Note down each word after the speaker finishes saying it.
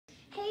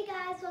Hey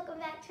guys, welcome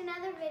back to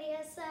another video.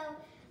 So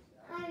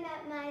I'm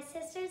at my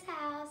sister's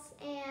house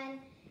and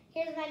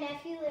here's my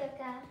nephew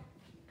Luca.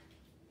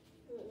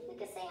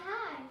 Luca, say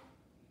hi.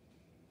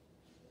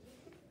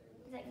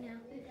 He's like, no.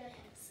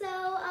 So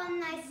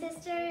my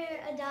sister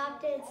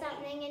adopted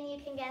something and you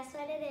can guess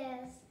what it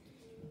is.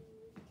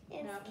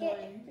 It's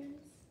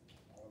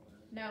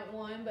Not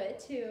one, but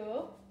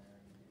two.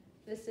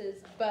 This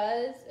is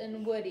Buzz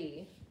and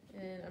Woody.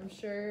 And I'm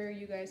sure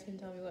you guys can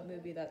tell me what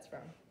movie that's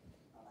from.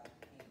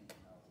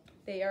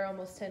 They are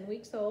almost 10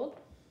 weeks old.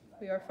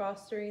 We are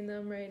fostering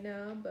them right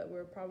now, but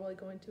we're probably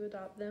going to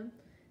adopt them.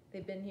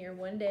 They've been here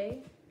 1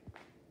 day.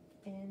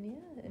 And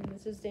yeah, and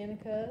this is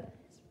Danica's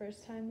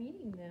first time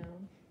meeting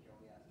them.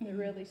 They're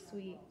really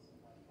sweet.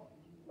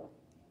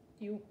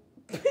 Do you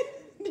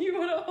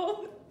want to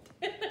hold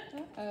it?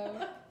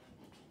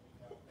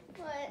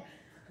 What?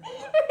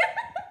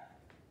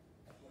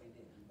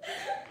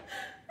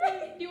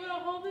 Do you want to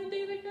hold it,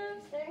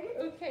 Danica?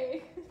 Sure.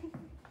 Okay.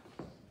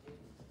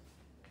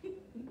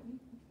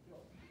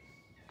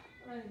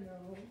 I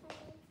know.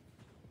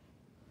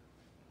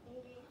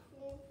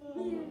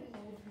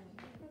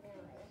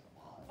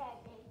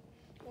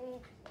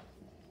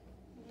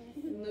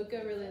 Luca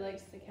really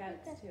likes the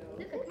cats too.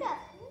 Luca.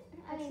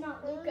 I mean,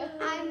 not Luca.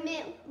 I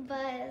meant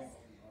Buzz.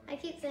 I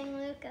keep saying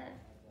Luca.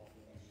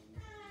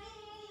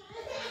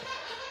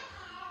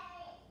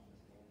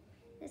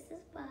 This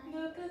is Buzz.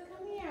 Luca,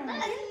 come here.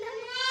 Buzz, come here.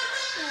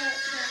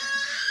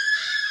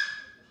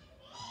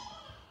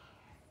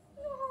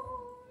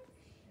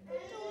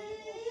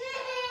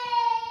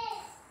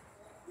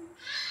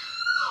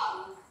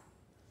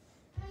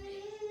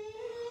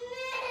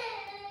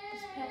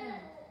 Just pet him.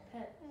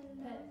 Pet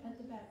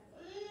the back.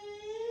 He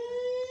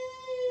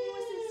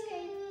wants to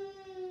escape.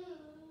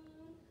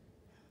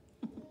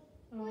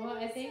 Oh,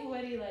 I think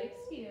Woody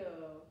likes you.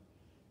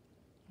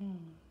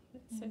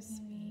 That's so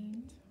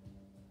sweet.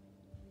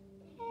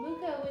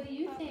 Luca, what do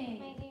you think?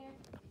 My hair.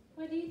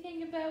 What do you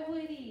think about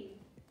Woody?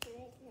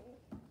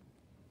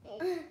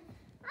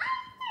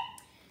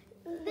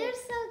 They're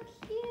so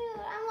cute.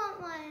 I want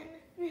one.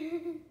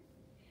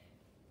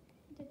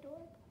 The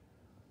door.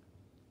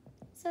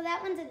 So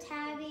that one's a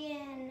tabby,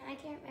 and I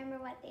can't remember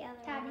what the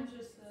other That one. one's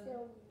just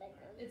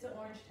it's an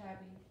orange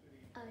tabby.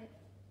 Oh.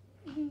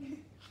 So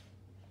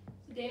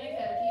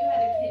Danica, if you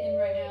had a kitten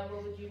right now,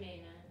 what would you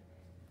name it?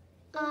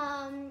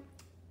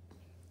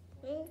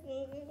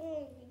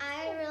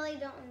 I really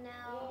don't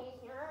know.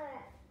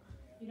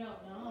 You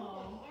don't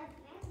know.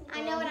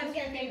 I know what I'm Who's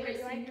your gonna name favorite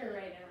it. singer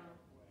right now?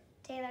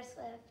 Taylor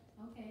Swift.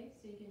 Okay,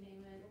 so you can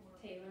name it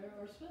Taylor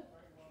or Swift.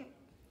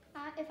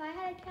 If I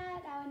had a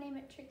cat, I would name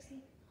it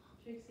Trixie.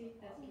 Trixie,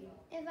 that's cute.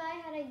 If I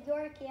had a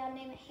Yorkie, I'd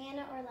name it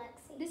Hannah or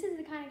Lexi. This is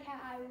the kind of cat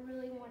I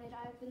really wanted.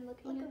 I've been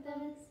looking Look at at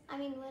them. Buzz. I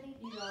mean Woody.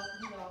 He's all.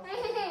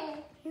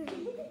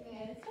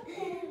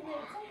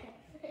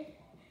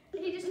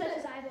 He just touched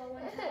his eyeball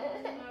one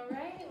time. All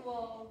right.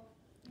 Well,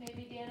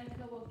 maybe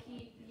Danica will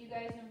keep you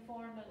guys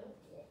informed on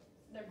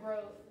their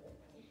growth.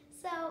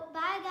 So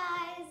bye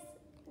guys.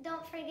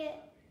 Don't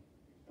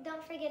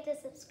forget to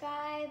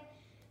subscribe,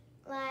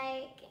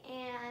 like,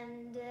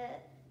 and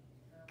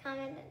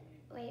comment.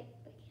 Wait.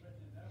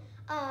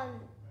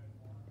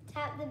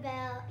 Tap the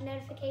bell,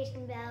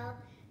 notification bell.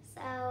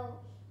 So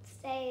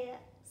stay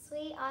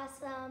sweet,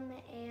 awesome,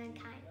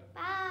 and kind.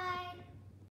 Bye.